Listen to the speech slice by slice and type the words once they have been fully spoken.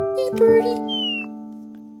Birdie.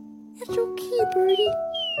 It's okay, Birdie.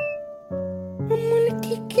 I'm gonna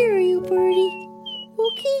take care of you, Birdie.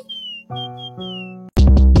 Okay?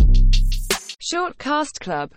 Short Cast Club